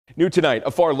New tonight,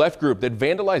 a far-left group that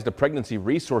vandalized a pregnancy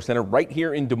resource center right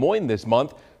here in Des Moines this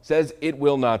month says it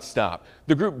will not stop.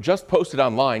 The group just posted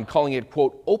online calling it,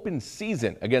 quote, open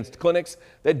season against clinics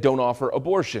that don't offer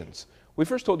abortions. We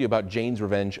first told you about Jane's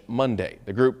Revenge Monday.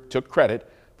 The group took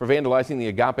credit for vandalizing the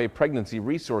Agape Pregnancy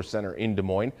Resource Center in Des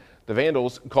Moines. The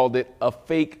vandals called it a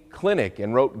fake clinic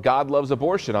and wrote "God loves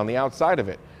abortion" on the outside of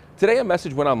it. Today, a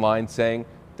message went online saying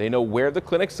they know where the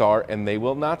clinics are and they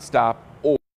will not stop